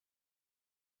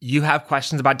You have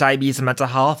questions about diabetes and mental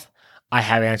health? I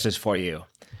have answers for you.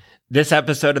 This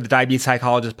episode of the Diabetes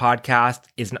Psychologist podcast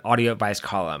is an audio advice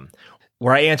column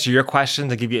where I answer your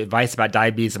questions and give you advice about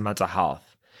diabetes and mental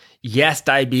health. Yes,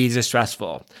 diabetes is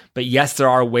stressful, but yes, there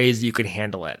are ways you can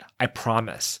handle it. I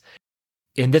promise.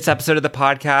 In this episode of the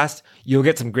podcast, you'll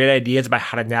get some great ideas about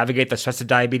how to navigate the stress of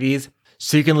diabetes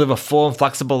so you can live a full and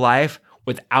flexible life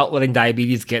without letting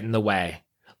diabetes get in the way.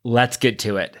 Let's get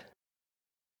to it.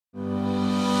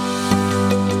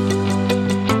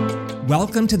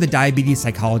 Welcome to the Diabetes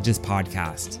Psychologist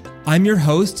podcast. I'm your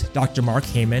host, Dr. Mark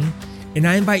Heyman, and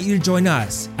I invite you to join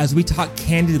us as we talk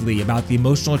candidly about the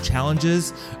emotional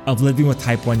challenges of living with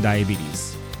type 1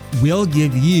 diabetes. We'll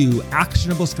give you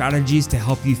actionable strategies to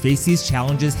help you face these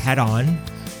challenges head on,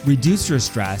 reduce your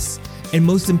stress, and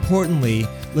most importantly,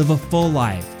 live a full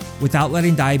life without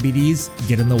letting diabetes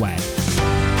get in the way.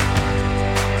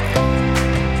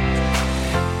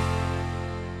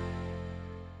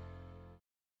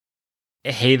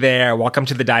 Hey there, welcome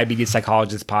to the Diabetes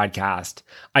Psychologist podcast.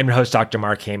 I'm your host, Dr.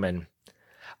 Mark Heyman.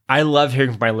 I love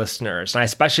hearing from my listeners, and I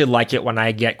especially like it when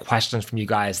I get questions from you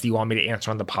guys that you want me to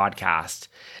answer on the podcast.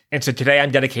 And so today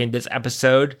I'm dedicating this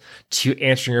episode to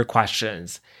answering your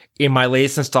questions in my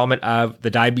latest installment of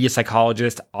the Diabetes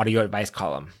Psychologist audio advice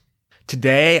column.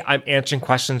 Today, I'm answering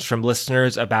questions from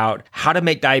listeners about how to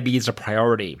make diabetes a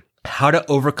priority, how to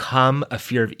overcome a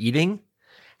fear of eating,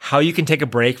 how you can take a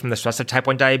break from the stress of type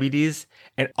 1 diabetes,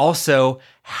 and also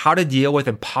how to deal with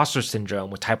imposter syndrome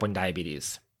with type 1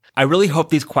 diabetes. I really hope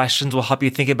these questions will help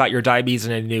you think about your diabetes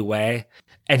in a new way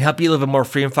and help you live a more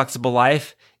free and flexible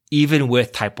life, even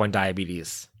with type 1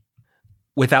 diabetes.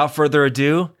 Without further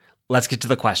ado, let's get to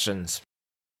the questions.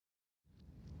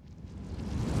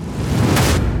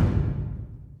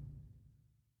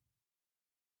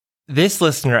 This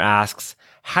listener asks,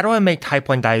 how do I make type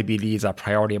 1 diabetes a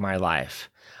priority in my life?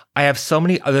 I have so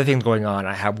many other things going on.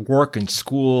 I have work and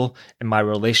school and my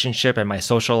relationship and my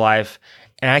social life,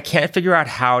 and I can't figure out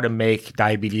how to make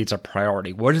diabetes a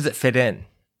priority. Where does it fit in?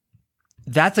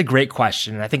 That's a great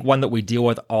question, and I think one that we deal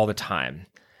with all the time.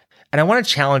 And I want to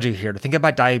challenge you here to think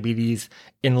about diabetes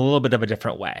in a little bit of a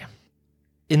different way.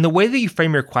 In the way that you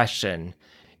frame your question,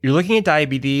 you're looking at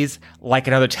diabetes like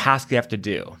another task you have to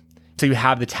do. So you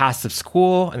have the tasks of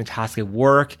school and the task of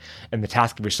work and the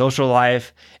task of your social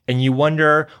life, and you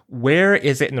wonder, where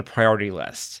is it in the priority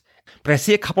list? But I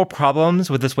see a couple problems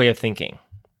with this way of thinking.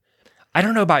 I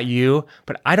don't know about you,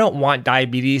 but I don't want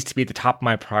diabetes to be at the top of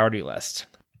my priority list.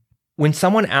 When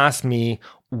someone asks me,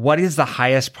 what is the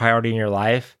highest priority in your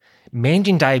life?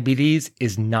 Managing diabetes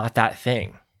is not that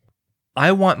thing.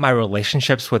 I want my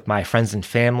relationships with my friends and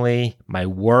family, my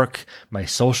work, my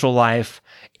social life,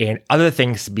 and other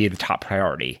things to be the top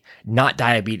priority, not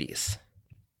diabetes.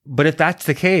 But if that's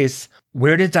the case,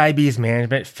 where does diabetes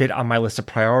management fit on my list of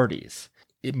priorities?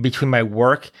 Between my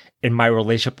work and my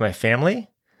relationship with my family?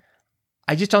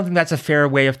 I just don't think that's a fair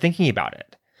way of thinking about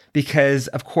it. Because,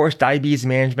 of course, diabetes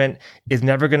management is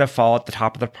never going to fall at the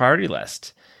top of the priority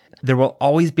list. There will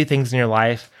always be things in your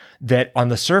life that on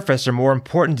the surface are more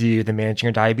important to you than managing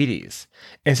your diabetes.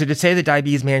 And so to say that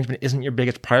diabetes management isn't your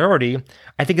biggest priority,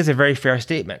 I think is a very fair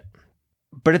statement.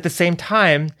 But at the same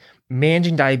time,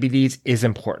 managing diabetes is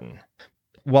important.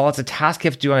 While it's a task you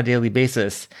have to do on a daily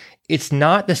basis, it's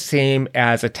not the same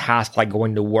as a task like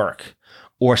going to work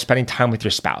or spending time with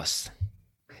your spouse.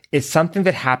 It's something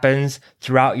that happens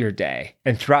throughout your day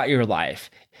and throughout your life,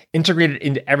 integrated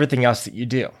into everything else that you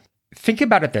do. Think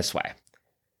about it this way.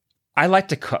 I like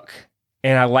to cook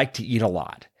and I like to eat a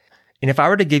lot. And if I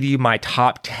were to give you my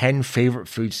top 10 favorite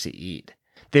foods to eat,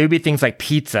 they would be things like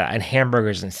pizza and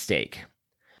hamburgers and steak.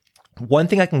 One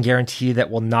thing I can guarantee that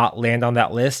will not land on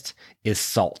that list is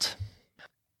salt.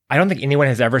 I don't think anyone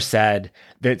has ever said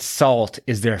that salt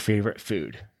is their favorite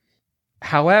food.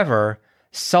 However,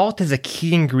 salt is a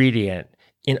key ingredient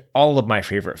in all of my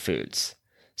favorite foods.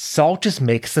 Salt just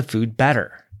makes the food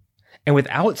better. And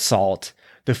without salt,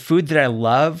 the food that I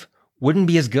love wouldn't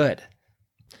be as good.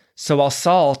 So while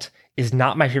salt is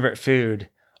not my favorite food,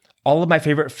 all of my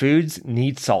favorite foods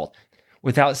need salt.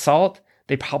 Without salt,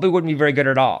 they probably wouldn't be very good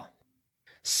at all.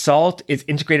 Salt is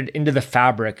integrated into the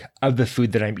fabric of the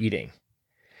food that I'm eating.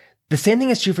 The same thing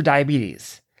is true for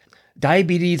diabetes.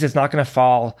 Diabetes is not going to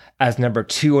fall as number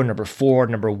 2 or number 4 or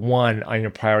number 1 on your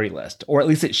priority list, or at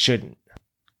least it shouldn't.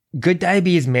 Good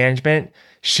diabetes management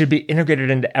should be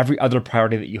integrated into every other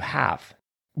priority that you have.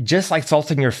 Just like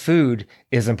salting your food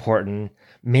is important,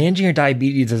 managing your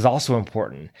diabetes is also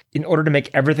important in order to make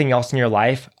everything else in your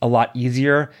life a lot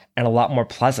easier and a lot more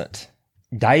pleasant.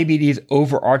 Diabetes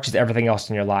overarches everything else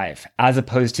in your life, as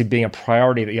opposed to being a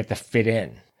priority that you have to fit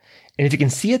in. And if you can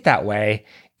see it that way,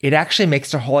 it actually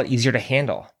makes it a whole lot easier to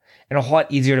handle and a whole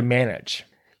lot easier to manage.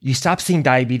 You stop seeing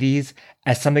diabetes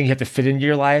as something you have to fit into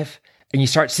your life, and you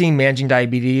start seeing managing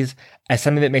diabetes as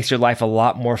something that makes your life a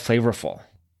lot more flavorful.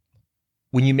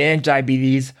 When you manage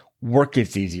diabetes, work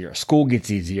gets easier, school gets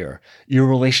easier, your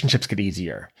relationships get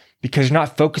easier because you're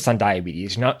not focused on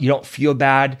diabetes. You don't feel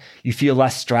bad, you feel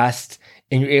less stressed,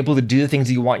 and you're able to do the things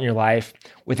you want in your life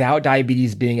without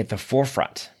diabetes being at the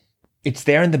forefront. It's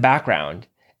there in the background,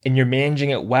 and you're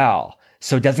managing it well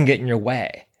so it doesn't get in your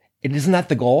way. And isn't that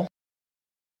the goal?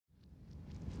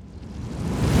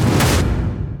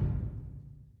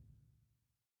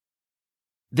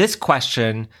 This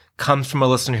question comes from a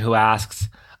listener who asks,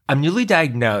 I'm newly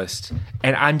diagnosed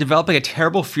and I'm developing a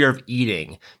terrible fear of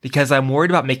eating because I'm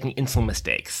worried about making insulin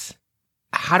mistakes.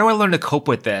 How do I learn to cope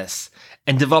with this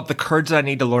and develop the courage that I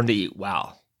need to learn to eat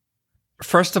well?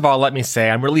 First of all, let me say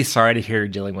I'm really sorry to hear you're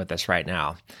dealing with this right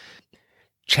now.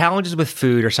 Challenges with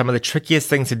food are some of the trickiest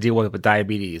things to deal with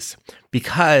diabetes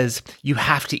because you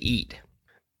have to eat.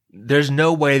 There's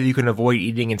no way that you can avoid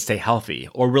eating and stay healthy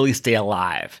or really stay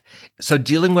alive. So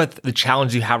dealing with the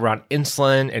challenge you have around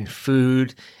insulin and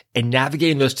food and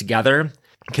navigating those together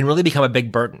can really become a big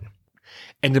burden.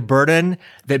 And a burden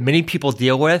that many people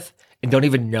deal with and don't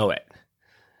even know it.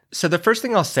 So the first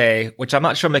thing I'll say, which I'm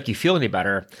not sure will make you feel any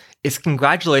better, is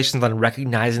congratulations on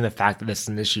recognizing the fact that this is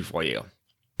an issue for you.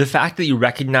 The fact that you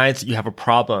recognize that you have a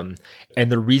problem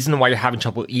and the reason why you're having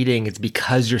trouble eating is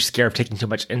because you're scared of taking too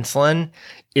much insulin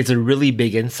is a really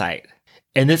big insight.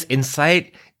 And this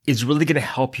insight is really going to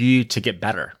help you to get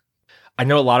better. I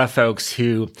know a lot of folks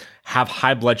who have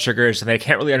high blood sugars and they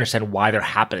can't really understand why they're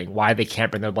happening, why they can't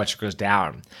bring their blood sugars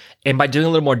down. And by doing a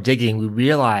little more digging, we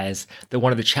realize that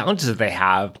one of the challenges that they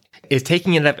have is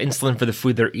taking enough insulin for the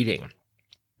food they're eating.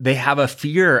 They have a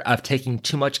fear of taking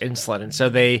too much insulin. And so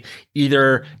they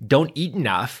either don't eat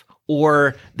enough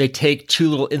or they take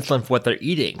too little insulin for what they're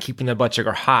eating, keeping their blood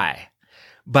sugar high.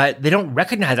 But they don't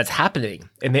recognize that's happening.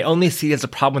 And they only see it as a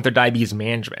problem with their diabetes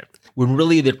management, when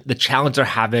really the challenge they're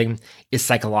having is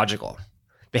psychological.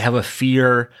 They have a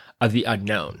fear of the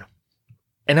unknown.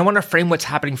 And I want to frame what's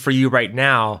happening for you right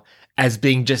now as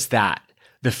being just that,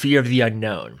 the fear of the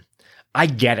unknown. I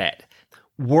get it.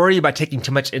 Worry about taking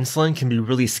too much insulin can be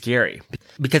really scary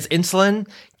because insulin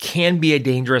can be a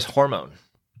dangerous hormone.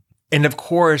 And of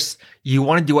course, you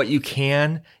want to do what you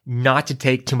can not to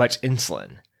take too much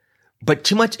insulin. But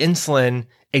too much insulin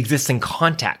exists in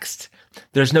context.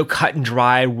 There's no cut and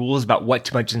dry rules about what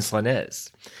too much insulin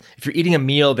is. If you're eating a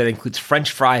meal that includes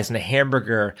French fries and a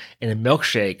hamburger and a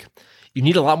milkshake, you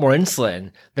need a lot more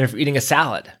insulin than if you're eating a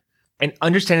salad. And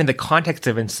understanding the context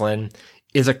of insulin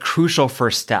is a crucial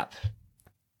first step.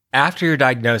 After your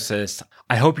diagnosis,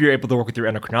 I hope you're able to work with your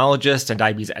endocrinologist and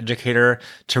diabetes educator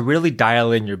to really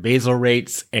dial in your basal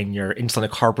rates and your insulin to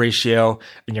carb ratio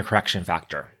and your correction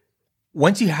factor.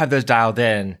 Once you have those dialed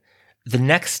in, the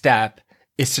next step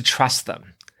is to trust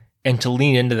them and to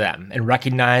lean into them and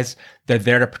recognize they're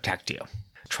there to protect you.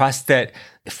 Trust that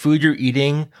the food you're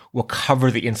eating will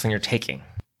cover the insulin you're taking.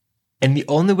 And the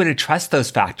only way to trust those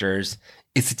factors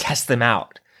is to test them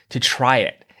out, to try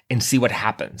it and see what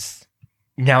happens.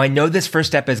 Now, I know this first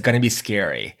step is going to be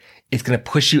scary. It's going to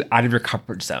push you out of your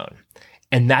comfort zone.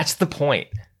 And that's the point.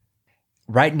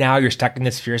 Right now, you're stuck in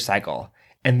this fear cycle.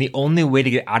 And the only way to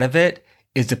get out of it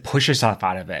is to push yourself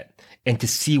out of it and to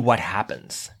see what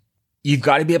happens. You've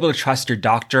got to be able to trust your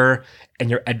doctor and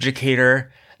your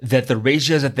educator that the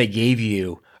ratios that they gave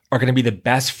you are going to be the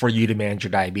best for you to manage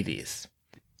your diabetes.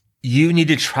 You need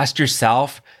to trust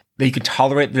yourself that you can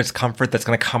tolerate the discomfort that's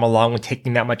going to come along with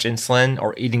taking that much insulin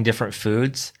or eating different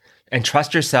foods. And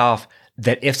trust yourself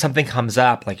that if something comes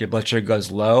up, like your blood sugar goes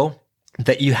low,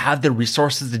 that you have the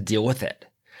resources to deal with it,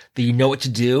 that you know what to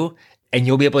do, and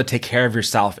you'll be able to take care of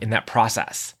yourself in that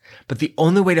process. But the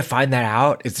only way to find that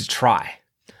out is to try.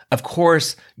 Of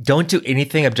course, don't do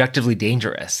anything objectively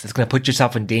dangerous that's going to put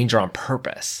yourself in danger on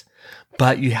purpose.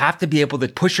 But you have to be able to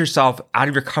push yourself out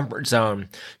of your comfort zone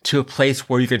to a place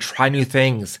where you can try new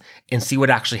things and see what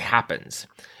actually happens.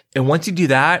 And once you do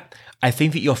that, I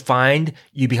think that you'll find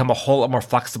you become a whole lot more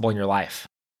flexible in your life.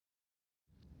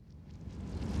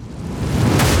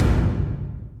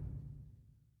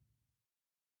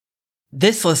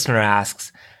 This listener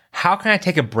asks, how can I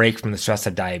take a break from the stress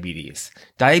of diabetes?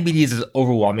 Diabetes is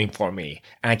overwhelming for me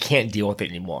and I can't deal with it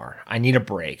anymore. I need a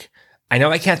break. I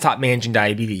know I can't stop managing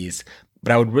diabetes,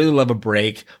 but I would really love a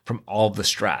break from all of the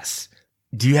stress.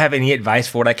 Do you have any advice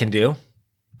for what I can do?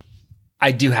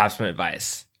 I do have some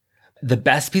advice. The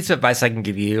best piece of advice I can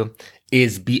give you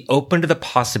is be open to the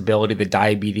possibility that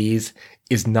diabetes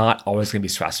is not always going to be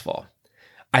stressful.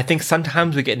 I think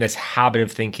sometimes we get in this habit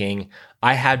of thinking,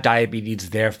 I have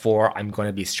diabetes, therefore I'm going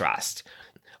to be stressed,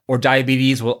 or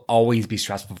diabetes will always be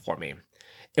stressful for me.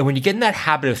 And when you get in that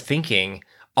habit of thinking,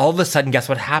 all of a sudden, guess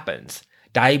what happens?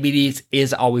 Diabetes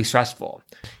is always stressful.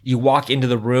 You walk into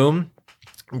the room,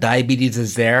 diabetes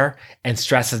is there, and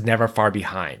stress is never far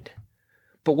behind.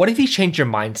 But what if you change your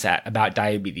mindset about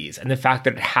diabetes and the fact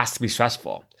that it has to be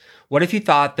stressful? What if you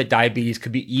thought that diabetes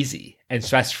could be easy and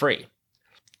stress-free?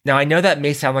 Now, I know that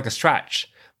may sound like a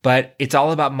stretch, but it's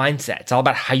all about mindset. It's all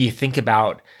about how you think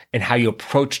about and how you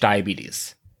approach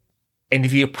diabetes. And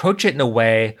if you approach it in a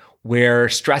way where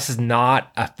stress is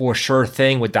not a for sure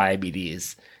thing with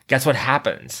diabetes, guess what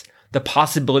happens? The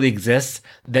possibility exists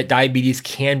that diabetes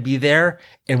can be there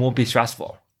and won't be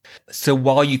stressful. So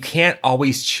while you can't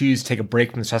always choose to take a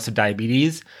break from the stress of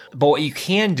diabetes, but what you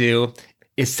can do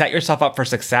is set yourself up for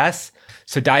success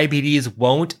so diabetes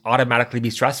won't automatically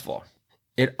be stressful.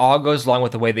 It all goes along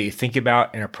with the way that you think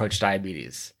about and approach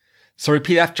diabetes. So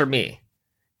repeat after me.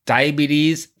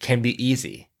 Diabetes can be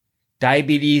easy.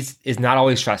 Diabetes is not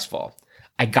always stressful.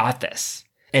 I got this.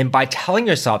 And by telling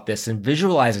yourself this and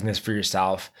visualizing this for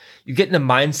yourself, you get in a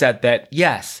mindset that,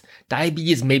 yes,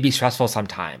 diabetes may be stressful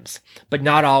sometimes, but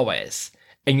not always.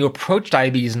 And you approach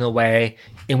diabetes in a way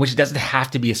in which it doesn't have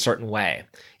to be a certain way.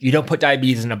 You don't put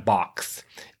diabetes in a box.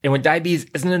 And when diabetes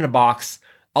isn't in a box,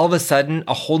 all of a sudden,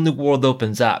 a whole new world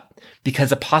opens up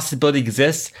because a possibility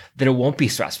exists that it won't be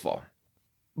stressful.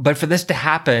 But for this to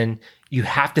happen, you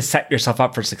have to set yourself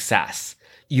up for success.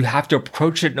 You have to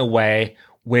approach it in a way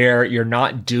where you're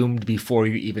not doomed before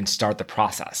you even start the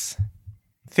process.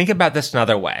 Think about this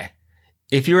another way.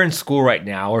 If you're in school right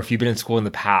now, or if you've been in school in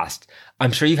the past,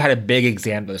 I'm sure you've had a big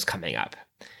exam that was coming up.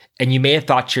 And you may have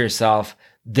thought to yourself,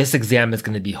 this exam is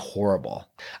going to be horrible.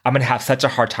 I'm going to have such a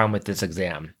hard time with this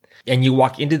exam. And you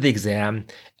walk into the exam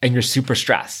and you're super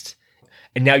stressed.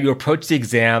 And now you approach the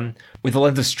exam with a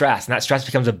lens of stress, and that stress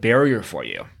becomes a barrier for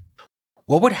you.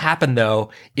 What would happen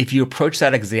though if you approach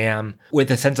that exam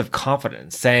with a sense of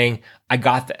confidence, saying, I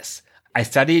got this. I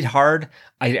studied hard.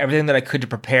 I did everything that I could to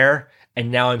prepare.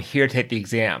 And now I'm here to take the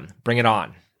exam. Bring it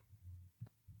on.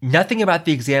 Nothing about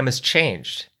the exam has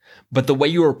changed, but the way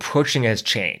you are approaching it has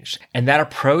changed. And that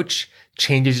approach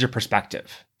changes your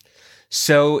perspective.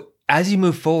 So as you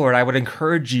move forward, I would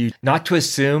encourage you not to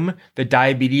assume that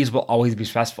diabetes will always be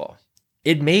stressful.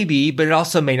 It may be, but it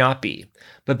also may not be.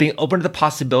 But being open to the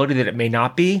possibility that it may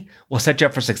not be will set you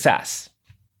up for success.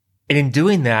 And in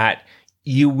doing that,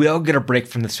 you will get a break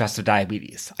from the stress of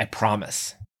diabetes. I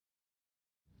promise.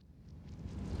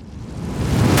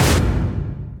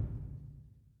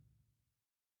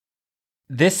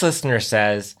 This listener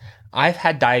says, I've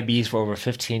had diabetes for over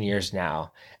 15 years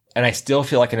now, and I still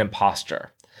feel like an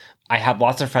imposter. I have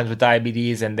lots of friends with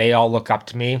diabetes and they all look up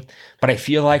to me, but I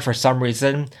feel like for some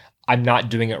reason, I'm not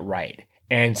doing it right.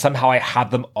 And somehow I have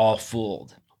them all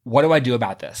fooled. What do I do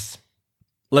about this?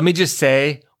 Let me just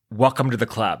say, welcome to the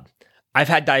club. I've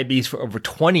had diabetes for over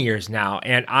 20 years now,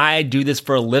 and I do this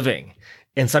for a living.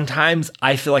 And sometimes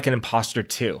I feel like an imposter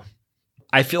too.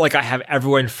 I feel like I have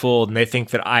everyone fooled and they think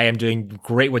that I am doing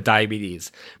great with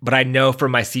diabetes. But I know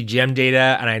from my CGM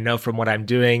data and I know from what I'm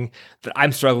doing that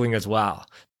I'm struggling as well.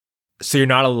 So you're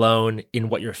not alone in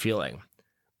what you're feeling.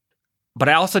 But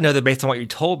I also know that based on what you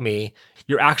told me,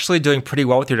 you're actually doing pretty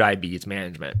well with your diabetes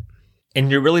management.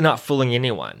 And you're really not fooling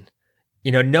anyone.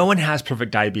 No one has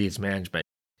perfect diabetes management.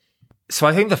 So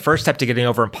I think the first step to getting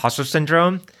over imposter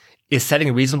syndrome is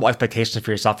setting reasonable expectations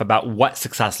for yourself about what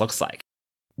success looks like.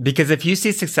 Because if you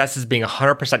see success as being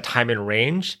 100% time in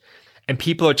range, and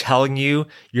people are telling you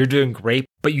you're doing great,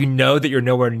 but you know that you're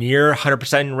nowhere near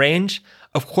 100% in range,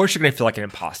 of course you're going to feel like an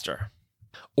imposter.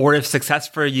 Or if success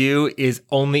for you is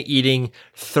only eating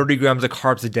 30 grams of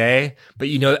carbs a day, but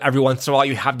you know every once in a while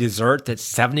you have dessert that's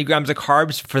 70 grams of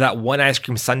carbs for that one ice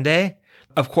cream sundae,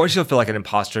 of course you'll feel like an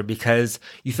imposter because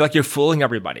you feel like you're fooling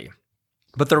everybody.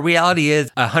 But the reality is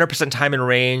 100% time in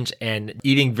range and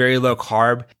eating very low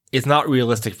carb is not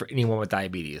realistic for anyone with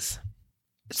diabetes.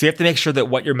 So you have to make sure that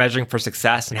what you're measuring for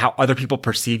success and how other people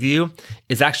perceive you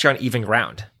is actually on even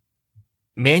ground.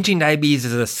 Managing diabetes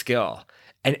is a skill.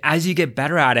 And as you get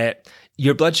better at it,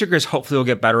 your blood sugars hopefully will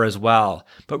get better as well.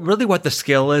 But really what the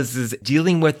skill is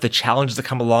dealing with the challenges that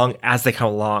come along as they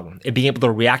come along and being able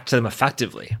to react to them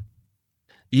effectively.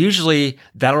 Usually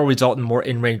that'll result in more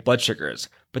in-range blood sugars,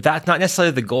 but that's not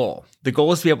necessarily the goal. The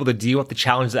goal is to be able to deal with the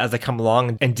challenges as they come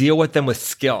along and deal with them with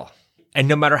skill. And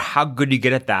no matter how good you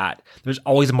get at that, there's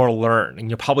always more to learn. And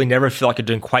you'll probably never feel like you're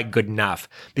doing quite good enough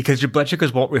because your blood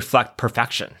sugars won't reflect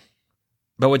perfection.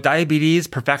 But with diabetes,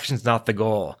 perfection is not the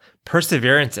goal.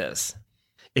 Perseverance is.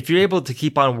 If you're able to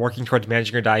keep on working towards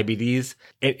managing your diabetes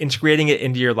and integrating it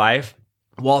into your life,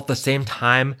 while at the same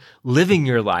time living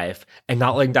your life and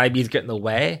not letting diabetes get in the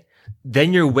way,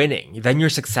 then you're winning. Then you're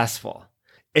successful.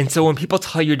 And so when people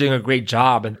tell you you're doing a great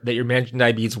job and that you're managing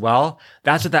diabetes well,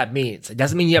 that's what that means. It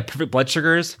doesn't mean you have perfect blood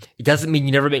sugars. It doesn't mean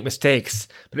you never make mistakes,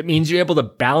 but it means you're able to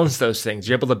balance those things.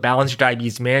 You're able to balance your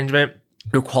diabetes management,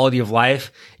 your quality of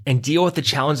life, and deal with the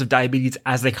challenge of diabetes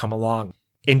as they come along,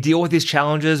 and deal with these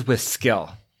challenges with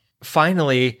skill.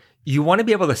 Finally, you want to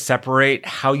be able to separate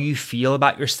how you feel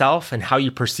about yourself and how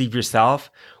you perceive yourself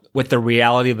with the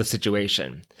reality of the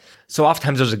situation. So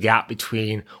oftentimes there's a gap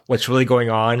between what's really going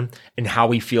on and how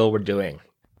we feel we're doing.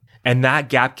 And that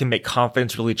gap can make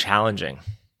confidence really challenging.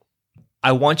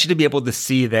 I want you to be able to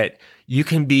see that you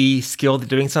can be skilled at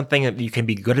doing something, that you can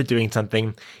be good at doing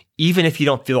something, even if you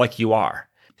don't feel like you are.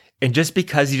 And just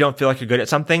because you don't feel like you're good at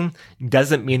something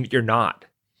doesn't mean that you're not.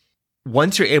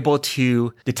 Once you're able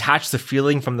to detach the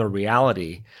feeling from the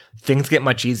reality, things get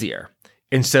much easier.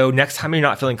 And so next time you're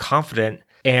not feeling confident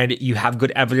and you have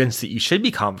good evidence that you should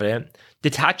be confident,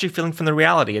 detach your feeling from the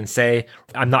reality and say,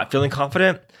 I'm not feeling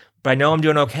confident, but I know I'm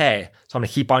doing okay, so I'm going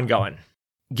to keep on going.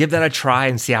 Give that a try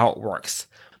and see how it works.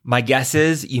 My guess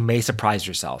is you may surprise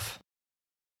yourself.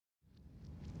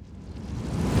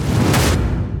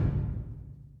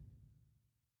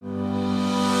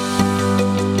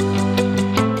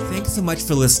 Thanks so much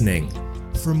for listening.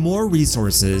 For more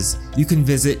resources, you can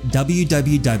visit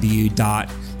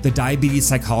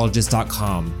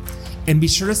www.thediabetespsychologist.com and be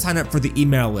sure to sign up for the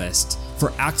email list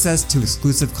for access to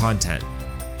exclusive content.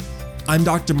 I'm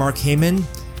Dr. Mark Heyman,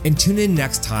 and tune in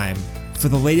next time for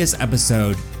the latest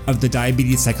episode of the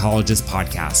Diabetes Psychologist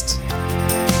podcast.